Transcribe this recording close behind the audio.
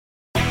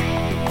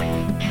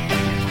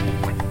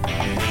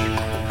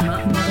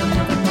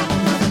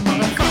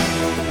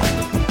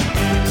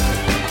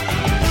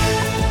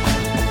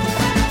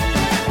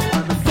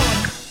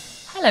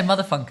Hello,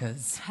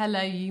 motherfunkers. Hello,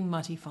 you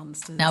muddy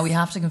funsters. Now, we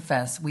have to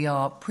confess, we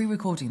are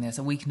pre-recording this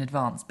a week in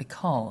advance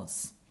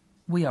because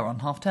we are on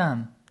half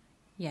term.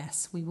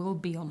 Yes, we will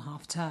be on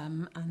half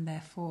term and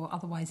therefore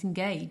otherwise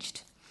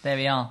engaged. There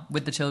we are,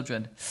 with the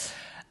children.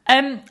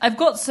 I've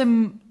got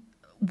some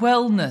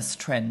wellness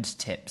trend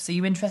tips. Are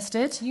you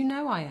interested? You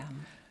know I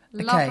am.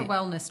 Okay. Love a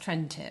wellness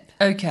trend tip.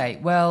 Okay,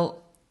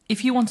 well,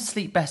 if you want to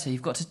sleep better,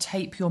 you've got to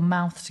tape your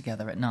mouth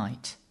together at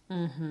night.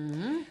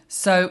 Mm-hmm.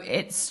 So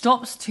it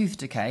stops tooth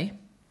decay,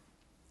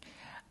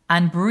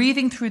 and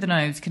breathing through the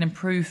nose can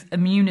improve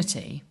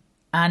immunity,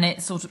 and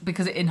it sort of,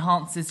 because it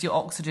enhances your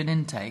oxygen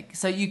intake.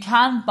 So you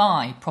can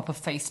buy proper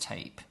face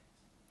tape.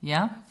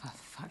 Yeah? For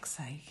fuck's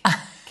sake.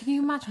 Can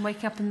you imagine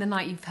waking up in the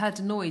night, you've heard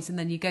a noise, and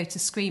then you go to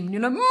scream, and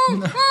you're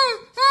like,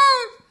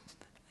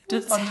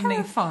 Just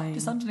terrifying.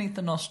 Just underneath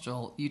the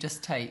nostril, you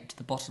just taped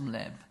the bottom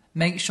lip.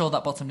 Make sure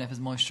that bottom lip is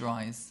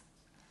moisturised,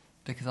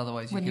 because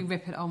otherwise you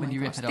rip it,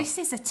 rip it off. This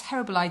is a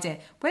terrible idea.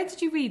 Where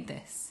did you read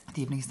this?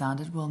 The Evening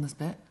Standard Wellness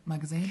Bit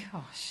magazine.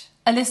 Gosh.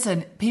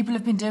 Listen, people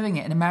have been doing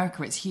it in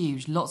America. It's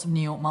huge. Lots of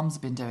New York mums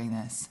have been doing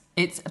this.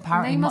 It's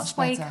apparently much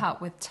better. They must wake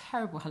up with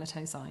terrible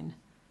halitosis.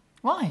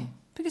 Why?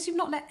 Because you've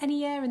not let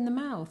any air in the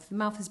mouth. The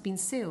mouth has been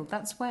sealed.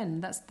 That's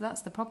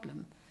the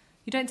problem.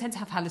 You don't tend to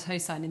have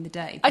halitosis in the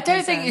day. I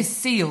don't think it's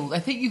sealed. I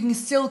think you can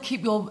still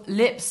keep your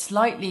lips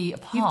slightly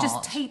apart. You've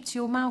just taped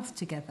your mouth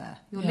together,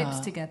 your lips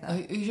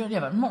together. Yeah,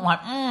 but not like,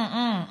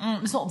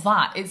 It's not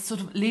that. It's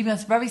sort of leaving a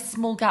very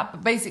small gap.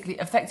 But basically,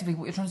 effectively,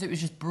 what you're trying to do is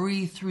just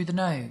breathe through the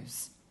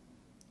nose.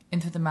 In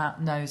through the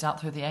nose,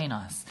 out through the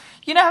anus.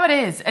 You know how it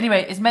is.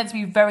 Anyway, it's meant to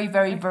be very,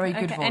 very, very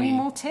good for you. Any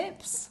more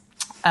tips?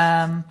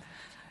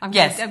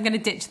 Yes. I'm going to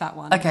ditch that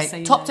one. Okay,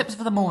 so top tips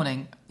for the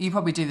morning. You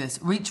probably do this.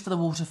 Reach for the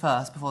water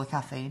first before the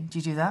caffeine. Do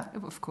you do that?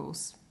 Of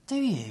course. Do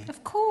you?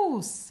 Of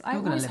course.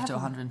 You're going to live to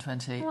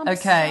 120. I'm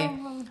Okay.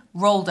 so...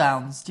 Roll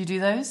downs. Do you do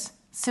those?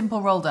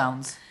 Simple roll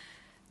downs.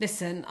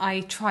 Listen,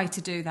 I try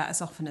to do that as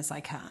often as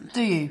I can.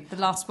 Do you? The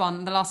last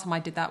time I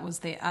did that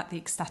was at the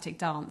ecstatic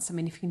dance. I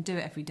mean, if you can do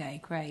it every day,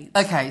 great.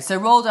 Okay, so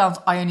roll downs,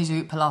 I only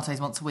do Pilates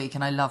once a week,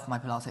 and I love my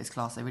Pilates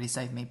class. They really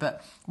save me.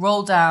 But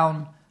roll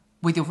down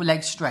with your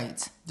legs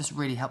straight just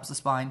really helps the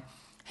spine.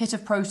 Hit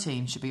of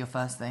protein should be your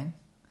first thing.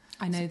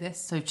 I know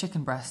this. So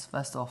chicken breast,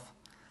 first off.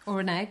 Or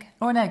an egg.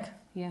 Or an egg.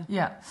 Yeah.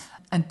 Yeah.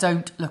 And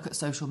don't look at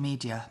social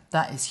media.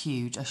 That is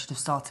huge. I should have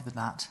started with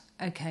that.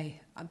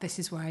 Okay, this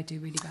is where I do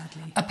really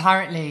badly.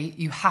 Apparently,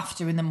 you have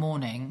to in the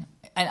morning,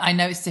 and I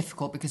know it's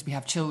difficult because we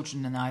have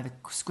children and they're either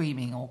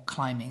screaming or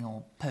climbing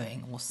or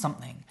pooing or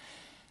something.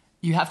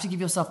 You have to give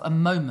yourself a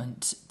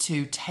moment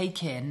to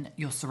take in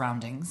your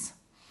surroundings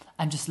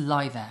and just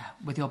lie there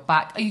with your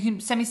back. You can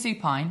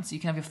semi-supine, so you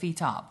can have your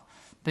feet up,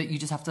 but you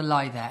just have to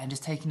lie there and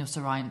just take in your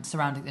surroundings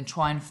and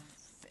try and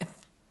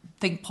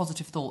think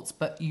positive thoughts,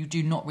 but you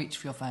do not reach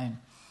for your phone.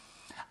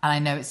 And I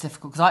know it's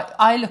difficult because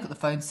I look at the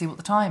phone to see what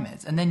the time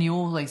is, and then you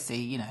always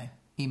see,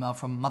 email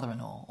from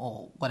mother-in-law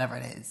or whatever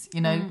it is,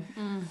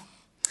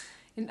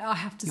 I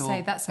have to your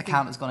say that's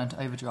account has gone into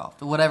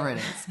overdraft or whatever it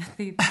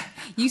is.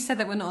 You said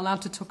that we're not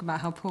allowed to talk about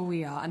how poor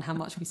we are and how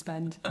much we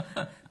spend.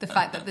 The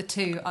fact that the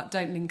two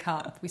don't link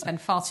up. We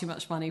spend far too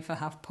much money for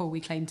how poor we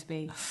claim to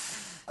be.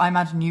 I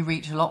imagine you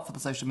reach a lot for the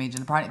social media,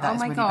 and apparently that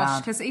is really bad. Oh my gosh,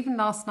 because even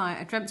last night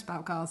I dreamt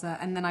about Gaza,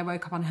 and then I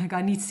woke up and I go,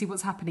 I need to see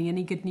what's happening,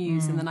 any good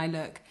news, and then I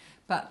look.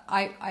 But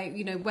I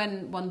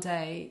when one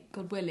day,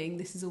 God willing,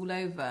 this is all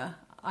over,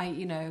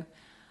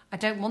 I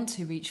don't want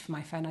to reach for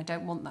my phone. I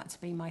don't want that to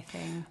be my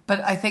thing.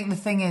 But I think the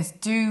thing is,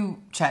 do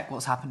check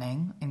what's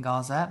happening in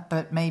Gaza,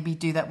 but maybe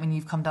do that when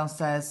you've come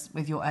downstairs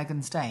with your egg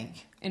and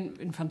steak.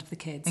 In front of the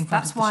kids.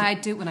 That's why I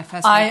do it when I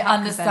first wake I up.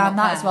 understand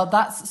that as well.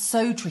 That's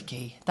so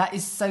tricky. That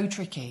is so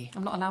tricky.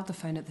 I'm not allowed the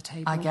phone at the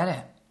table. I get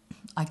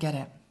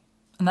it.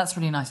 And that's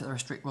really nice that there are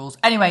strict rules.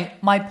 Anyway,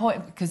 my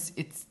point, because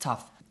it's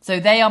tough. So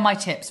they are my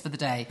tips for the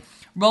day.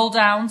 Roll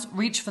downs,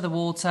 reach for the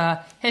water,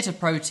 hit a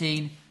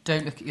protein,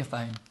 don't look at your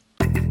phone.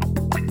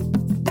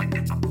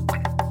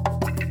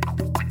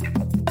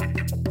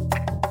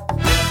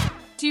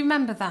 Do you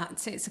remember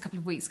that? It's a couple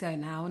of weeks ago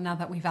now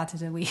that we've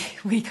added a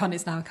week on,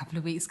 it's now a couple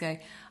of weeks ago.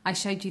 I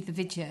showed you the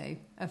video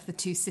of the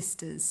two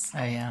sisters.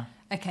 Oh, yeah.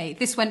 Okay,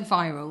 this went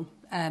viral.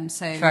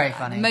 So very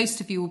funny.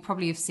 Most of you will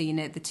probably have seen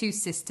it. The two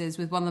sisters,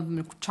 with one of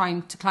them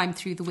trying to climb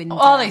through the window.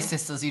 Are they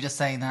sisters? You're just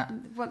saying that?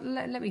 Well,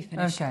 let me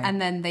finish. Okay.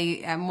 And then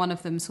one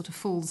of them sort of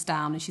falls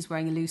down, and she's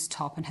wearing a loose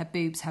top, and her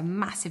boobs, her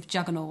massive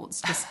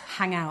juggernauts, just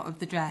hang out of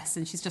the dress,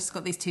 and she's just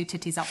got these two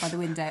titties up by the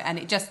window. And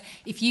it just,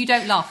 if you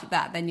don't laugh at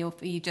that, then you're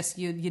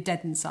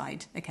dead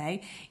inside.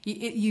 Okay,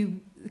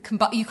 you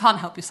can't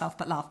help yourself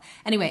but laugh.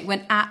 Anyway, it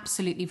went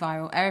absolutely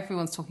viral.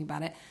 Everyone's talking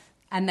about it.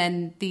 And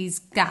then these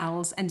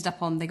gals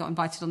they got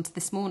invited onto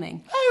This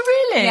Morning.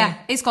 Oh, really? Yeah,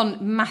 it's gone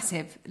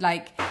massive.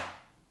 Like,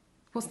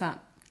 what's that?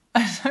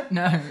 I don't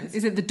know.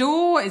 Is it the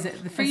door? Is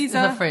it the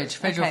freezer? The fridge or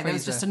freezer. There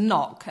was just a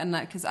knock, and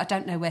because I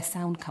don't know where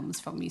sound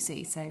comes from, you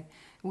see, so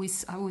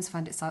I always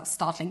find it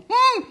startling.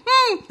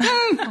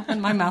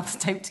 When my mouth's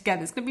taped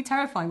together, it's going to be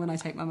terrifying when I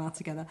tape my mouth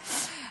together.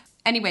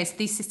 anyway, so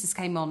these sisters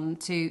came on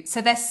to...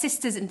 So they're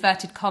sisters,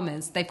 inverted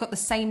commas. They've got the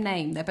same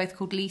name. They're both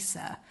called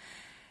Lisa.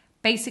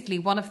 Basically,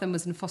 one of them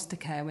was in foster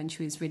care when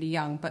she was really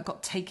young, but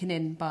got taken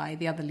in by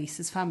the other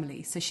Lisa's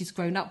family. So she's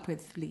grown up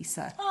with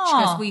Lisa. She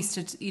goes, we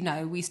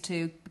used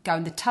to go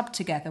in the tub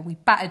together. We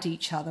battered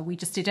each other. We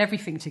just did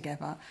everything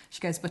together. She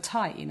goes, we're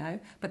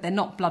tight, but they're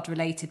not blood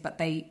related, but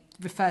they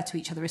refer to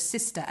each other as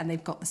sister, and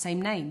they've got the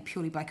same name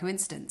purely by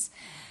coincidence.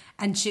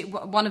 And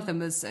one of them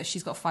was,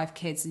 she's got 5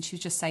 kids, and she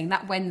was just saying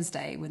that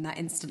Wednesday when that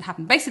incident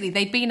happened, basically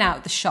they'd been out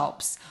at the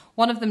shops.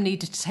 One of them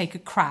needed to take a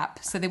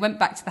crap, so they went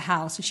back to the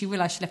house, and she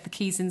realised she left the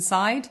keys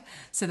inside.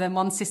 So then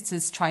one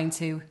sister's trying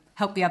to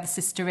help the other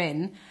sister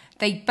in.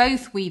 They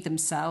both wee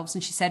themselves,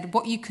 and she said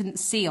what you couldn't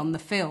see on the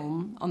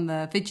film, on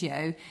the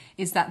video,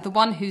 is that the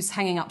one who's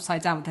hanging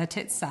upside down with her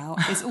tits out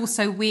is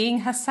also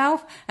weeing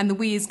herself, and the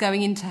wee is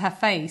going into her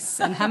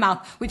face and her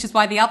mouth, which is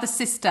why the other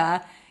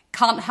sister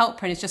can't help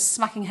her and is just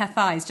smacking her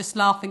thighs, just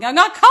laughing, going,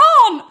 I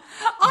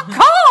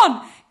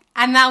can't!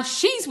 And now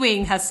she's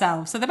weeing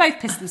herself. So they're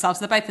both pissed themselves.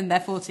 They're both in their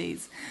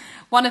 40s.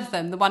 One of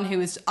them, the one who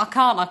is, I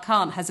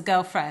can't, has a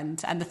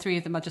girlfriend. And the 3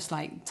 of them are just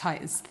like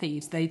tight as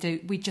thieves.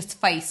 We just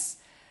face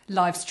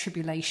life's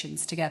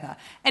tribulations together.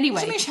 Anyway. What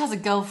do you mean she has a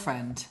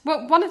girlfriend?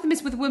 Well, one of them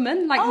is with a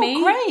woman like me.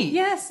 Oh, great.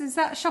 Yes, is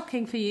that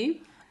shocking for you?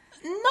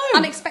 No.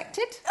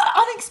 Unexpected?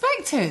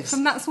 Unexpected.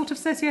 From that sort of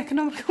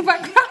socioeconomical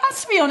background?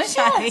 To be honest,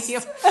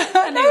 yes.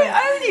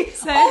 Anyway,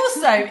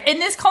 Also, in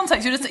this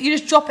context, you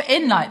just drop it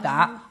in like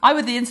that. I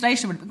would the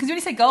intonation would, because when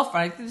you say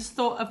girlfriend, I just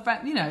thought of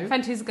friend,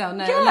 friend who's a girl.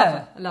 No,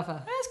 yeah. I love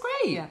her. That's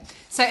great. Yeah.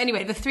 So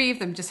anyway, the 3 of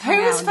them just Who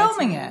hung out. was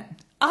filming it?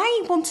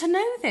 I want to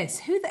know this.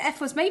 Who the F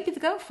was? Maybe the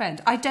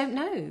girlfriend. I don't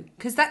know,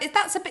 because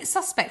that's a bit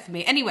suspect for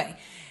me. Anyway.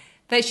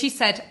 But she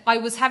said, I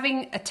was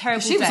having a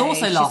terrible day. She was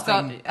also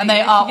laughing. And they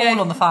are all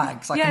on the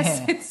fags, I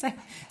can hear.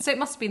 So it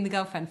must have been the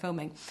girlfriend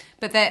filming.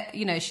 But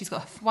she's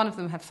got, one of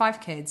them had 5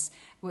 kids,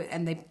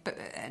 and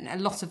a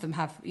lot of them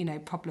have,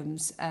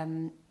 problems.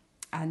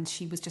 And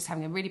she was just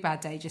having a really bad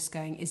day, just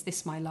going, is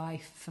this my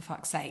life, for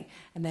fuck's sake?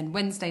 And then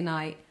Wednesday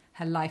night,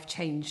 her life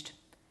changed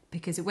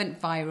because it went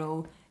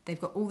viral. They've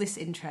got all this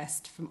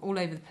interest from all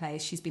over the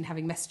place. She's been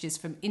having messages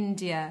from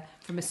India,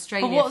 from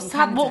Australia, from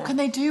Canada. What can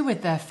they do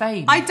with their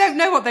fame? I don't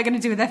know what they're going to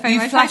do with their fame.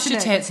 You've flashed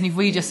your tits and you've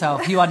weed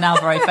yourself. You are now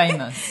very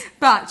famous.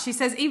 But she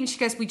says,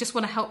 we just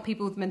want to help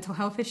people with mental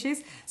health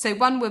issues. So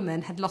one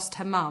woman had lost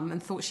her mum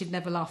and thought she'd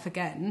never laugh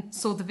again,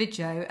 saw the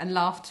video and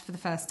laughed for the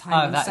first time in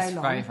so long. Oh,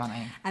 that's very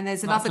funny. And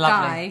there's another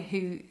guy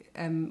who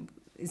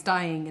is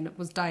dying and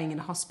was dying in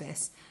a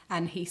hospice,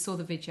 and he saw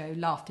the video,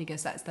 laughed. He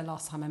goes, "That's the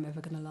last time I'm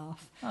ever going to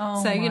laugh."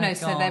 Oh, so my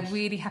so they're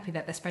really happy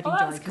that they're spreading joy.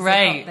 That's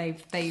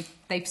great.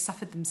 They've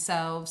suffered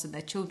themselves, and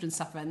their children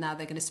suffer, and now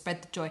they're going to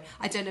spread the joy.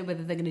 I don't know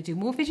whether they're going to do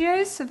more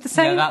videos of the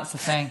same. Yeah, that's the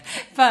thing.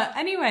 But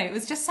anyway, it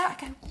was just so. I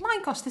go, my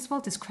gosh, this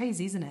world is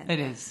crazy, isn't it? It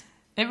is.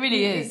 It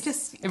really is.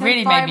 It viral,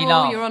 really made me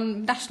laugh. You're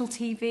on national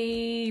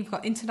TV. You've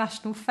got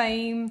international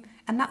fame,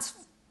 and that's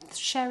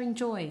sharing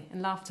joy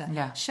and laughter.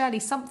 Yeah. Surely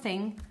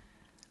something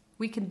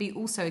we can be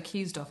also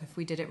accused of if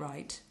we did it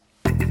right.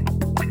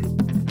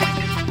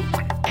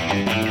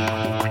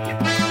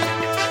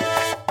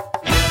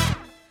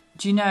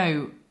 Do you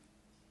know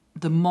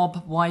the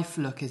mob wife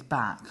look is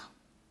back?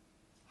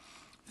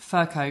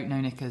 Fur coat,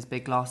 no knickers,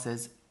 big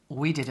glasses.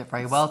 We did it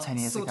very well 10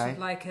 years ago. Sort of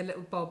like a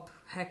little bob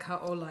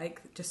haircut, or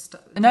like just...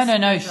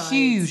 No.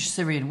 Huge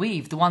Syrian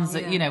weave. The ones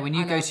that, when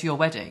you go to your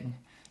wedding,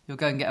 you'll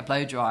go and get a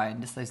blow dry and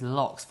just those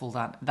locks fall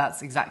down.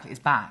 That's exactly, it's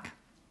back.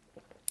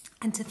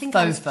 And to think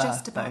I was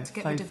just about to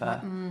get rid of my...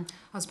 I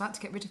was about to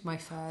get rid of my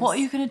furs. What are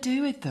you going to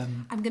do with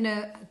them? I'm going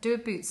to do a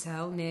boot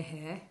sale near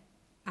here,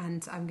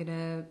 and I'm going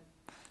to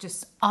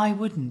just... I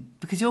wouldn't,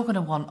 because you're going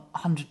to want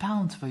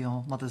 £100 for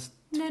your mother's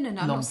No, I'm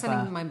not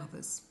selling my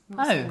mother's.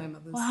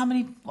 Well, how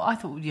many... Well, I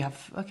thought you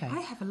have... Okay.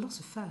 I have a lot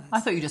of furs. I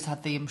thought you just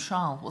had the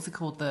shawl. What's it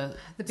called? The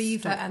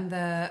beaver and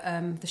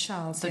the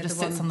shawl. So it just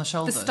sits on the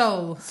shoulder.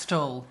 The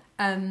stole.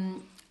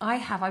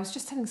 I was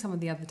just telling someone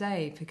the other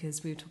day,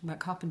 because we were talking about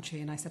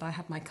carpentry, and I said I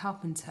had my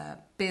carpenter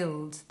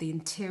build the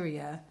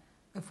interior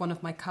of one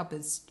of my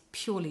cupboards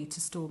purely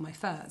to store my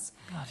furs.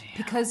 Bloody hell.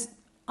 Because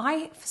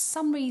for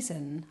some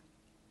reason,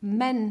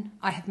 men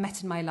I have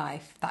met in my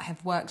life that I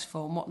have worked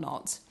for and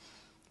whatnot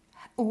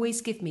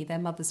always give me their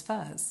mother's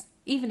furs.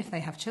 Even if they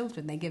have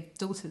children, they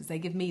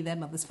give me their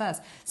mother's furs.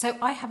 So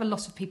I have a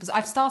lot of people's...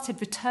 I've started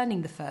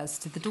returning the furs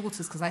to the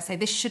daughters, because I say,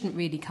 this shouldn't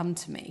really come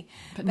to me.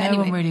 But no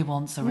one really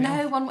wants a real...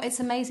 No one... It's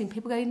amazing.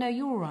 People go, no,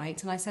 you're all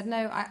right. And I said,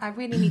 no, I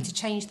really need to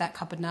change that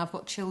cupboard now. I've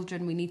got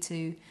children. We need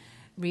to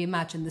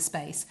reimagine the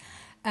space.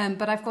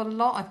 But I've got a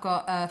lot. I've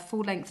got a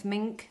full-length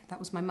mink. That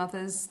was my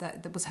mother's.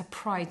 That was her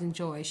pride and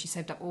joy. She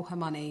saved up all her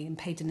money and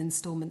paid in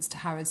instalments to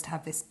Harrods to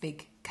have this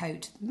big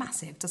coat.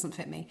 Massive. Doesn't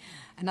fit me.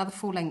 Another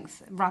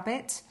full-length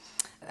rabbit,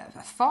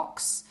 a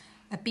fox,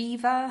 a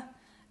beaver.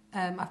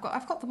 I've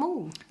got them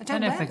all. I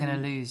don't know if wear they're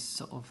them. going to lose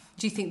sort of...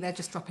 Do you think they're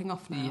just dropping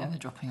off now? Yeah, they're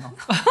dropping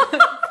off.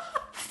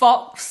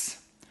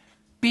 Fox,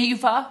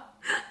 beaver,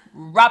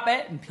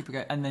 rabbit, and people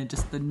go, and then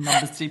just the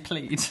numbers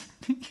deplete.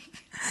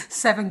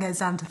 7 goes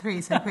down to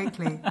 3 so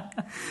quickly.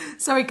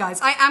 Sorry, guys.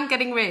 I am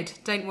getting rid.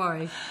 Don't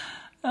worry.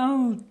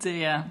 Oh,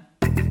 dear.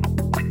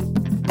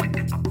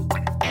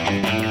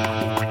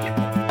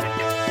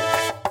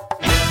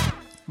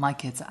 My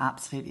kids are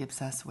absolutely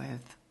obsessed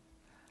with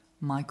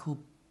Michael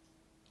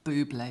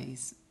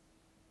Bublé's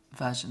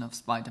version of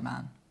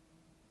Spider-Man.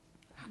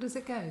 How does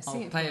it go?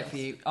 I'll play it for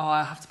you. Oh,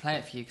 I have to play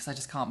it for you because I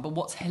just can't. But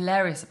what's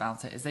hilarious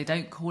about it is they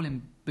don't call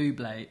him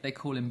Bublé, they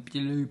call him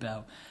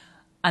Bluebell.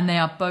 And they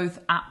are both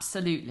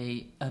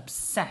absolutely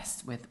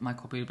obsessed with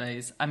Michael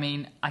Bublé's. I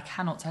mean, I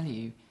cannot tell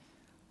you.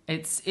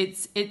 It's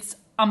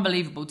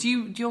unbelievable. Do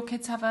your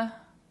kids have a...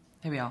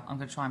 Here we are. I'm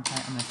going to try and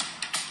play it on this.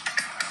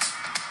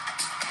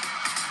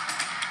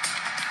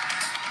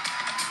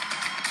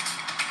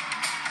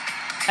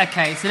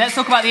 Okay, so let's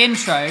talk about the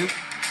intro.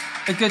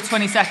 A good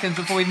 20 seconds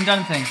before we've even done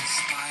anything.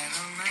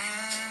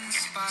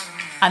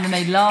 And then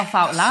they laugh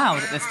out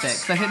loud at this bit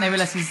because I think they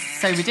realise he's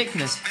so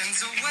ridiculous.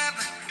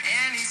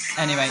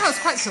 Anyway. That was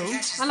quite cool.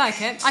 I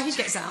like it. I could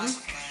get down.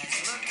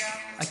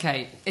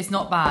 Okay, it's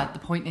not bad. The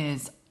point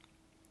is,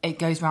 it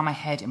goes around my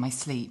head in my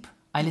sleep.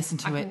 I listen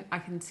to it. I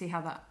can see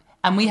how that...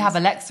 And we have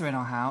Alexa in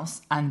our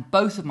house, and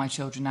both of my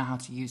children know how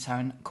to use her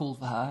and call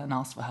for her and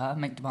ask for her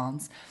and make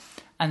demands.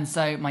 And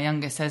so my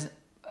youngest says,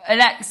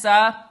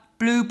 Alexa,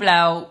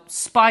 Bluebell,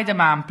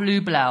 Spider-Man,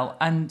 Bluebell.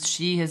 And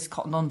she has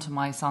cottoned on to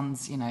my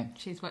son's,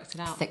 she's worked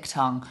it out. Thick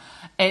tongue.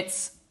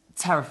 It's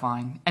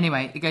terrifying.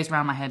 Anyway, it goes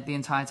around my head the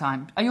entire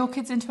time. Are your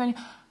kids into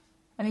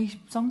any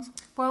songs?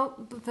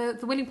 Well, the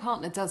willing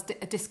partner does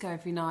a disco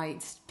every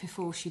night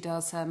before she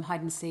does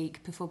hide and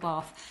seek, before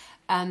bath.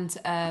 And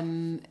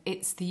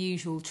it's the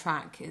usual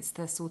track. It's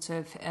the sort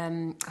of...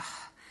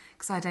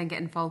 because I don't get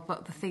involved,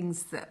 but the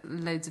things that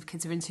loads of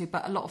kids are into,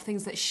 but a lot of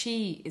things that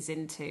she is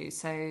into.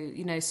 So,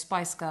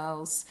 Spice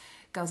Girls,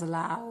 Girls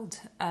Aloud,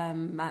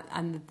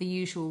 and the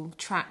usual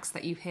tracks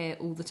that you hear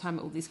all the time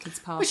at all these kids'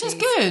 parties. Which is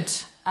good.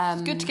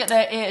 It's good to get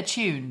their ear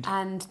attuned.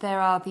 And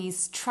there are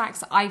these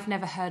tracks that I've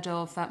never heard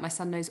of that my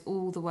son knows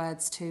all the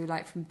words to,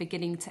 like from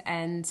beginning to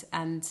end,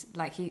 and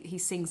like he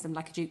sings them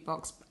like a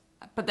jukebox.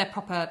 But they're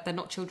proper, they're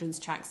not children's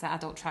tracks, they're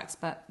adult tracks,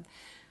 but...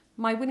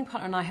 My winning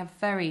partner and I have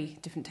very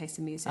different taste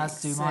in music. As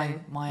do my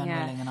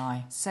unwilling and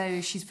I. So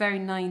she's very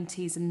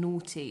 90s and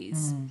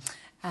noughties.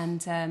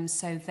 And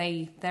so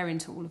they're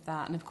into all of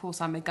that. And of course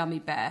I'm a Gummy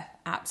Bear,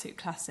 absolute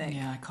classic.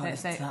 Yeah, I can't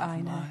listen to that.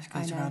 I know. It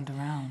goes round and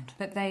round.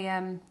 But they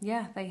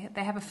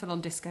have a full-on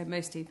disco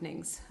most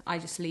evenings. I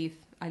leave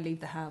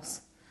the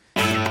house.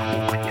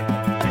 Have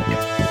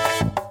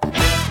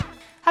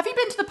you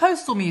been to the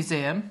Postal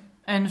Museum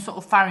in sort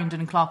of Farringdon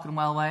and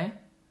Clerkenwell way?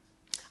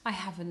 I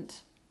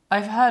haven't.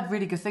 I've heard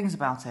really good things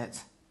about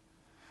it.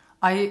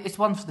 It's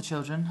one for the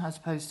children, as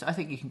opposed to... I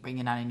think you can bring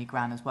your nan and your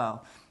gran as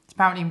well. It's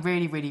apparently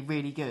really, really,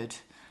 really good.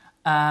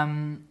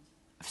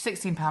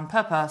 £16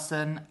 per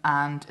person,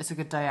 and it's a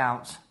good day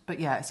out.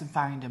 But yeah, it's in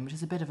Farringdon, which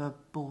is a bit of a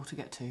bore to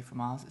get to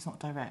from ours. It's not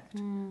direct,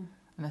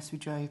 unless we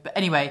drove. But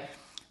anyway,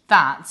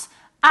 that...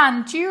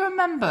 And do you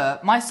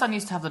remember, my son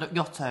used to have the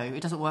Yotto.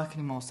 It doesn't work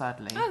anymore,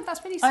 sadly. Oh,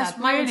 that's really sad. It's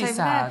really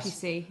sad. There, you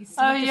see.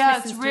 Oh yeah,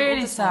 it's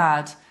really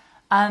sad.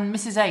 And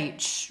Mrs.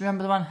 H,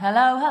 remember the one,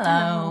 hello,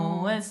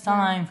 hello, it's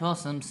time for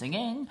some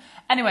singing.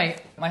 Anyway,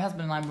 my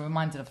husband and I were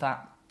reminded of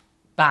that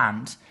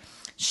band.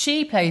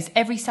 She plays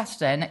every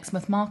Saturday at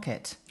Exmouth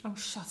Market. Oh,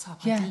 shut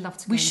up. Yeah, I'd love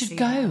to go we and should see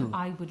go. her.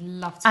 I would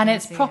love to And go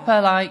it's see proper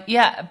her.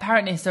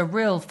 apparently it's a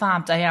real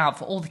fab day out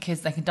for all the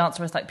kids. They can dance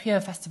where it's like pure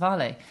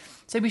festivale.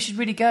 So we should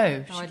really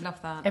go. Oh, I'd love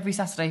that. Every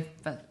Saturday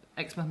at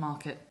Exmouth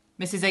Market.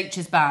 Mrs.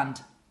 H's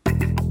band.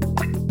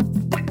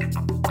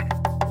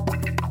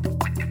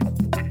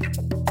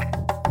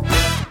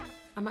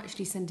 I'm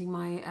actually sending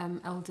my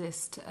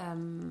eldest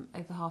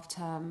over half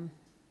term,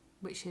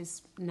 which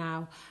is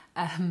now,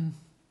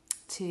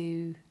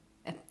 to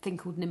a thing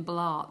called Nimble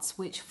Arts,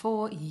 which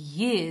for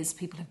years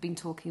people have been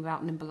talking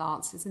about. Nimble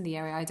Arts. It's in the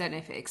area. I don't know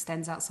if it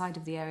extends outside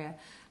of the area,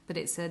 but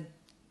it's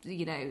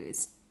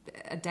it's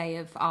a day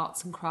of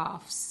arts and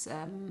crafts.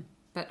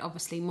 But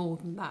obviously more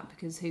than that,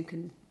 because who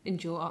can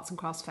endure arts and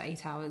crafts for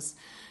 8 hours?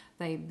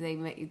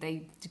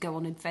 They go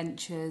on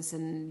adventures,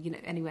 and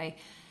anyway.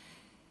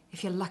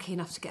 If you're lucky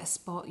enough to get a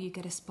spot, you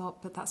get a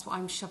spot. But that's what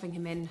I'm shoving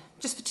him in,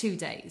 just for 2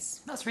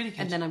 days. That's really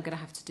good. And then I'm going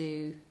to have to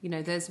do,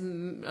 there's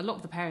a lot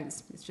of the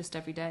parents, it's just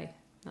every day.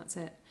 That's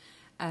it.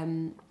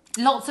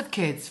 Lots of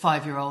kids,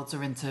 5-year-olds,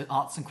 are into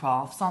arts and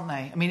crafts, aren't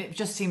they? I mean, it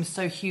just seems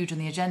so huge on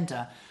the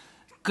agenda.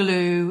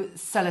 Glue,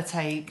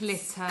 sellotape,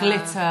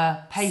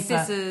 glitter,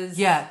 paper, scissors.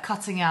 Yeah,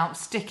 cutting out,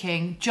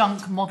 sticking,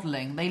 junk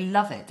modelling. They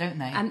love it, don't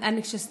they? And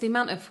it's just the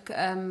amount of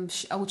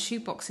old shoe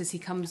boxes he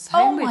comes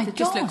home with that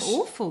just look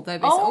awful, though.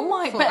 It's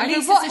awful. But at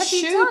least it's a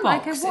shoe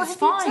box. What it's have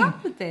fine. you done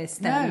with this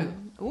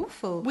then? No.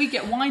 Awful. We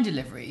get wine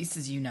deliveries,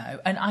 as you know,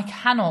 and I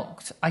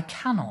cannot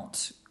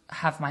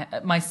have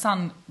my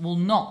son will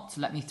not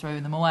let me throw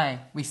them away,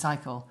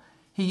 recycle.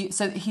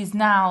 He's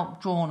now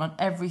drawn on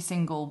every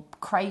single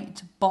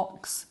crate,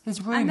 box,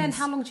 his room. And then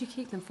how long do you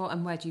keep them for,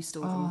 and where do you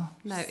store them?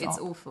 No, stop. It's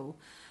awful.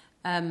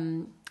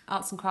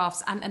 Arts and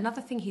crafts. And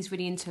another thing he's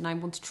really into, and I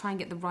want to try and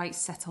get the right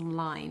set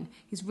online,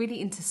 he's really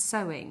into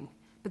sewing,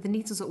 But the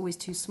needles are always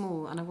too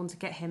small, and I want to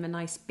get him a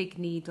nice big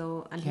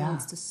needle, and he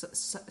wants to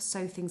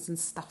sew things and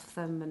stuff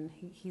them, and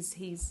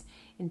he's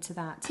into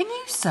that. Can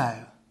you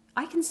sew?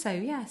 I can sew,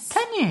 yes.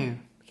 Can you?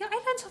 Yeah, I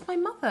learnt off my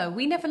mother.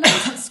 We never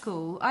learnt at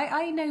school.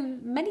 I know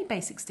many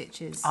basic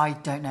stitches. I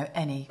don't know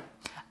any.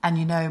 And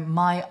you know,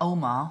 my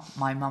Oma,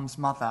 my mum's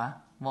mother,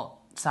 what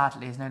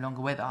sadly is no longer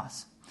with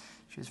us,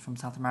 she was from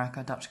South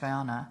America, Dutch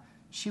Guyana,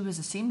 she was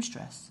a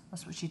seamstress.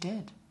 That's what she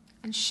did.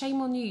 And shame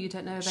on you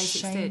don't know a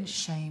basic stitch.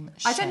 Shame.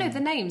 I don't know the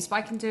names, but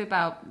I can do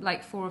about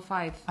like 4 or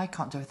 5 I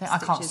can't do a thing.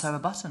 stitches. I can't sew a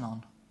button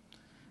on.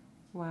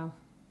 Wow.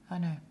 I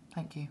know.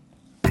 Thank you.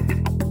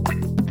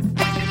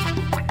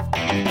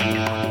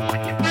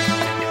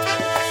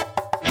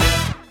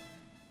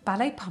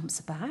 Ballet pumps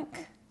are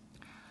back.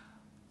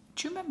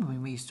 Do you remember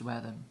when we used to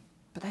wear them?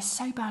 But they're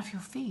so bad for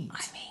your feet.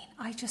 I mean,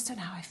 I just don't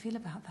know how I feel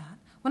about that.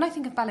 When I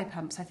think of ballet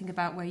pumps, I think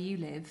about where you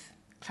live,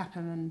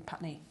 Clapham and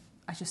Putney.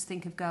 I just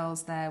think of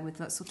girls there with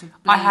that sort of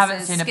blazers, I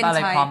haven't seen a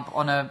ballet tight, pump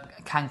on a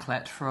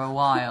canklet for a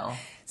while.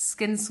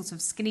 sort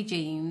of skinny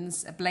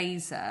jeans, a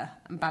blazer,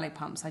 and ballet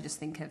pumps. I just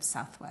think of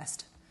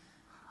Southwest.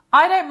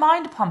 I don't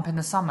mind a pump in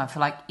the summer for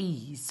like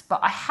ease, but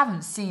I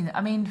haven't seen.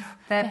 I mean,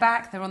 They're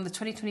back. They're on the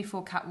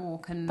 2024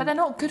 catwalk, but they're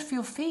not good for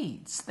your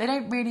feet. They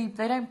don't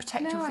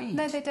protect your feet.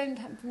 No, they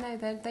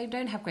don't. They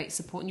don't have great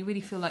support, and you really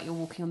feel like you're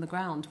walking on the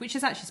ground, which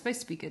is actually supposed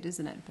to be good,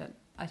 isn't it? But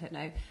I don't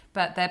know.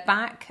 But they're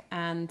back,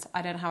 and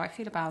I don't know how I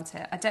feel about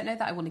it. I don't know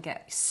that I want to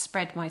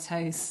spread my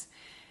toes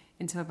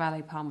into a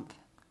ballet pump.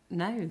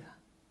 No.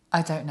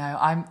 I don't know.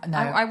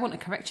 I want a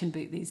correction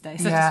boot these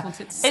days. Yeah. I just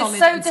want it solid It's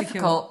so and secure.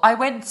 difficult. I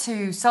went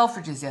to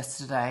Selfridges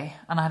yesterday,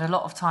 and I had a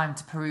lot of time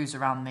to peruse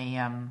around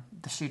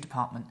the shoe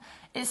department.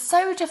 It's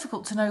so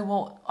difficult to know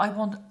what I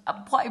want.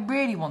 What I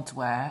really want to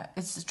wear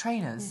is the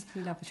trainers.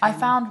 We love a I trainer.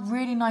 found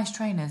really nice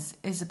trainers.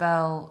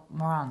 Isabel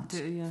Morant,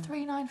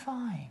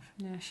 $3.95.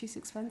 Yeah, she's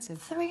expensive.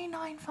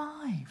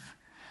 $3.95.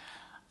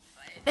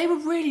 They were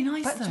really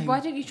nice, But though. why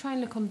don't you try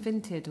and look on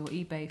Vinted or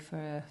eBay for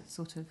a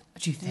sort of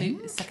Do you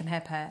think? new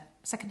second-hand pair?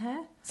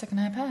 Second-hand?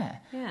 Second-hand pair?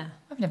 Yeah.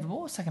 I've never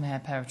bought a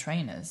second-hand pair of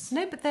trainers.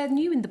 No, but they're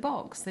new in the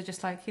box. They're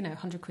just like,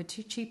 100 quid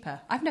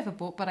cheaper. I've never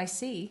bought, but I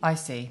see. I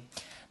see.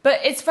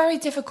 But it's very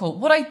difficult.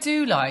 What I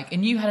do like,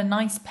 and you had a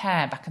nice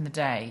pair back in the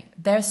day,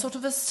 they're sort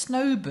of a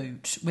snow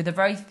boot with a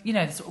very,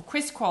 sort of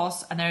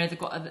crisscross, and they've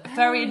got a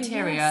very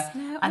interior. Yes.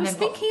 No, I and was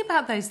thinking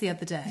about those the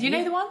other day. Do you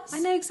know the ones? I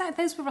know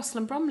exactly. Those were Russell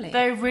and Bromley.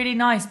 They're really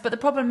nice, but the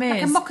problem is...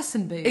 like a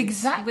moccasin boot.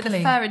 Exactly. With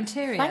a fur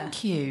interior.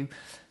 Thank you.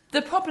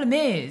 The problem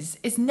is,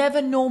 it's never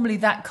normally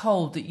that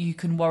cold that you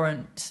can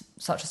warrant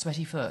such a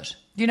sweaty foot.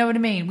 Do you know what I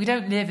mean? We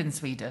don't live in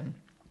Sweden.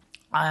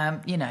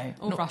 Or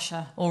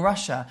Russia. Or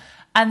Russia.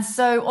 And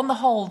so, on the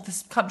whole,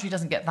 this country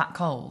doesn't get that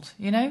cold,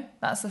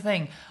 That's the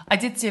thing. I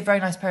did see a very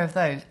nice pair of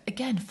those.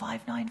 Again,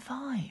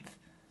 $5.95.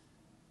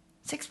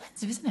 It's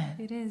expensive, isn't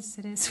it? It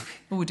is.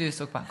 All we'll do is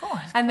talk about,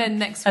 And then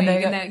next And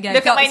week, then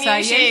look at my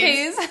new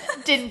shoes.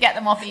 Didn't get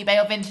them off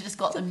eBay or Vinted, just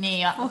got them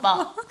new out the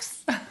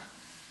box.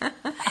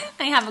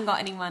 I haven't got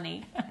any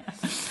money.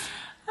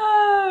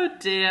 Oh,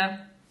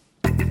 dear.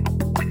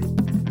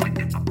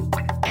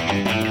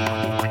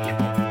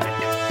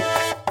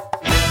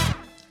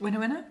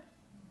 Winner?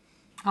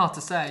 Hard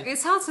to say.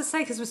 It's hard to say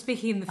because we're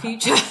speaking in the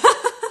future.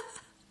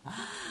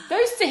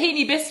 Those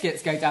tahini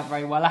biscuits go down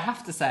very well, I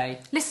have to say.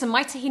 Listen,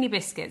 my tahini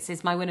biscuits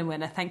is my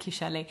winner. Thank you,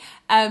 Shelley.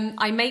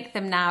 I make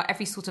them now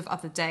every sort of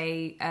other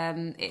day.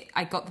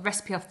 I got the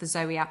recipe off the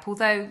Zoe app,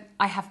 although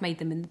I have made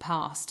them in the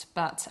past.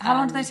 But How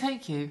long do they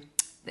take you?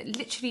 It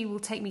literally will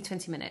take me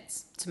 20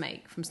 minutes to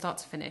make from start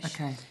to finish.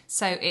 Okay.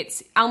 So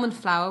it's almond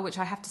flour, which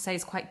I have to say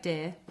is quite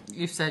dear.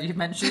 You've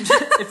mentioned,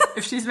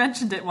 if she's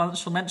mentioned it once,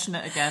 she'll mention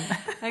it again.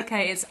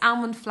 Okay, it's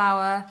almond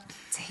flour,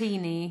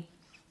 tahini,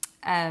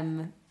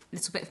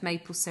 little bit of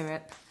maple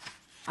syrup,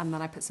 and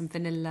then I put some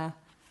vanilla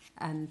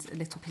and a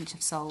little pinch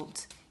of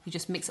salt. You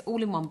just mix it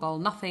all in one bowl.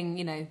 Nothing,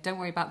 don't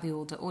worry about the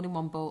order. All in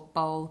one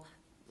bowl.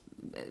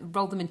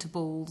 Roll them into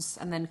balls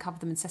and then cover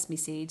them in sesame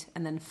seed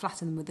and then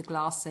flatten them with a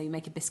glass so you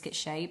make a biscuit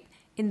shape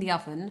in the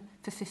oven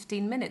for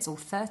 15 minutes or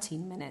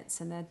 13 minutes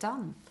and they're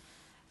done.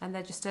 And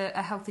they're just a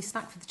healthy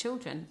snack for the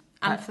children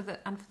and for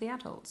the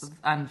adults.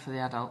 And for the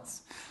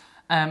adults.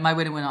 My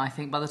winner, I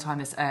think, by the time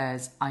this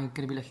airs, I'm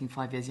going to be looking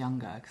 5 years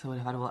younger because I would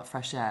have had all that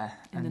fresh air.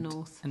 In the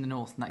north. In the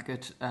north and that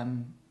good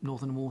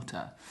northern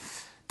water.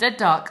 Dead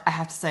dark, I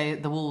have to say,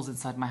 the walls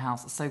inside my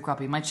house are so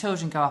grubby. My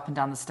children go up and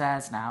down the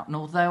stairs now, and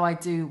although I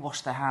do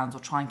wash their hands or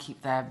try and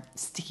keep their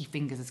sticky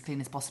fingers as clean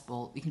as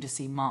possible, you can just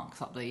see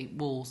marks up the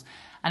walls.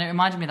 And it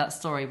reminded me of that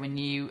story when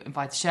you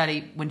invited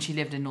Shirley, when she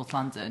lived in North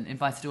London,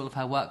 invited all of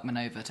her workmen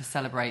over to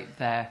celebrate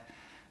their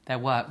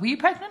work. Were you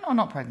pregnant or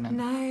not pregnant?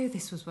 No,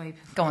 this was way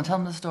before. Go on, tell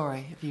them the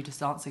story of you just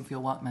dancing for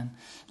your workmen.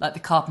 Like the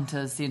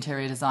carpenters, the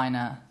interior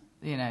designer...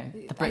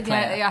 the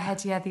bricklayer. Yeah, I had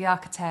the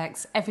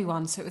architects,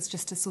 everyone. So it was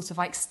just a sort of,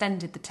 I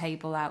extended the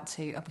table out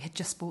to, we had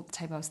just bought the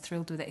table, I was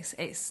thrilled with it.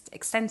 It's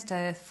extended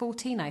to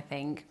 14, I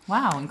think.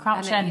 Wow, in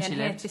Crouch End she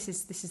here, lived. this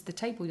is the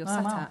table you're Oh,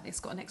 sat wow. at. It's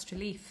got an extra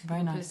leaf. Very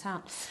You nice. pull it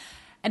out.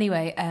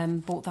 Anyway,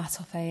 bought that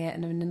off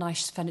in a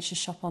nice furniture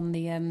shop on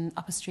the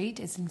upper street,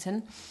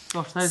 Islington.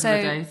 Gosh, those were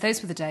the days.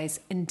 Those were the days,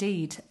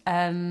 indeed.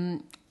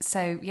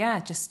 So, yeah,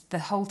 just the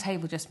whole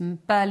table, just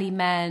burly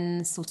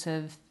men, sort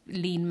of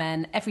lean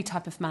men, every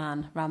type of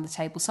man around the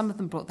table. Some of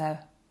them brought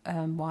their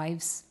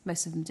wives,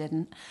 most of them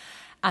didn't.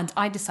 And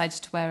I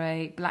decided to wear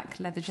a black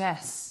leather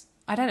dress.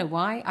 I don't know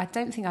why. I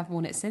don't think I've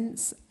worn it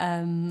since.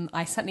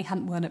 I certainly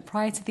hadn't worn it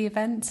prior to the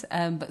event,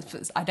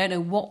 but I don't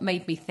know what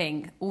made me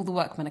think, all the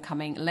workmen are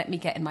coming, let me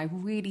get in my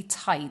really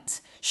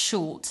tight,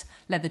 short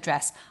leather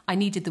dress. I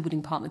needed the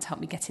wedding partner to help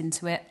me get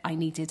into it. I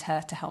needed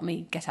her to help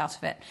me get out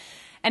of it.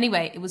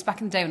 Anyway, it was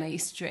back in the day when I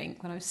used to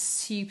drink, when I was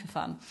super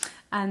fun.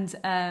 And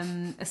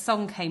a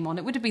song came on.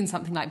 It would have been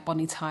something like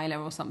Bonnie Tyler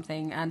or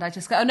something. And I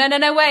just go, oh,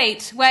 no,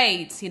 wait,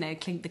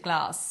 clink the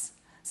glass.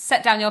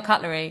 Set down your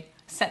cutlery,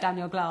 set down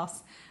your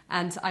glass.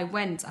 And I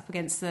went up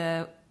against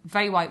the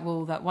very white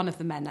wall that one of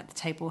the men at the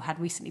table had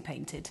recently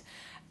painted.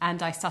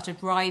 And I started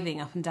writhing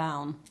up and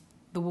down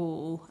the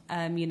wall,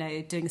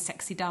 doing a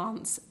sexy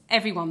dance.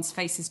 Everyone's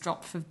faces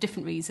dropped for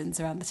different reasons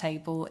around the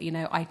table.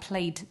 I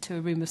played to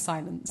a room of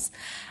silence.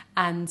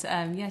 And,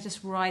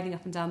 just writhing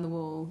up and down the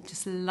wall,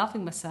 just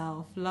loving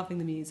myself, loving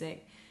the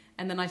music.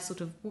 And then I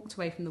sort of walked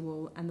away from the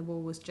wall, and the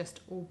wall was just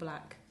all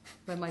black,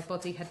 where my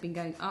body had been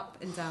going up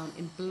and down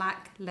in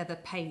black leather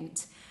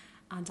paint.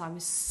 And I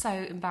was so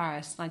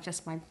embarrassed.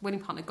 And my wedding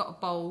partner got a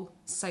bowl,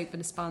 soap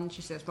and a sponge.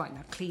 She says, right,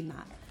 now clean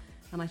that.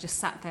 And I just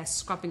sat there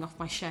scrubbing off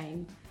my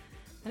shame.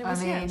 And it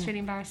was really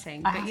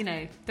embarrassing. But,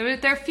 there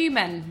are a few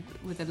men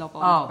with a lob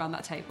on around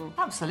that table.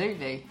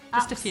 Absolutely.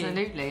 Just a few.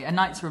 Absolutely. A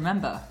night to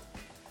remember.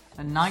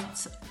 A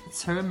night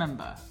to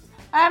remember.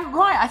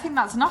 Right, I think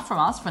that's enough from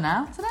us for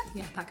now today.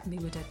 Yeah, that can be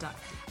We're Dead Duck.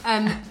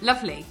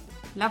 Lovely.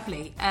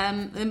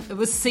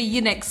 We'll see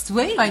you next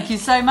week. Thank you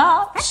so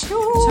much.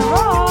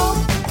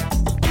 Ta-ra.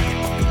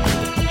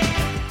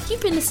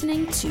 You've been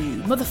listening to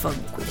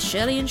Motherfunk with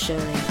Shirley and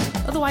Shirley,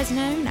 otherwise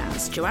known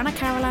as Joanna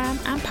Carolan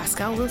and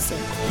Pascal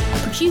Wilson,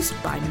 produced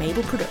by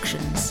Mabel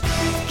Productions.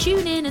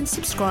 Tune in and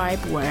subscribe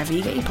wherever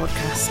you get your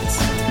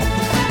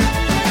podcasts.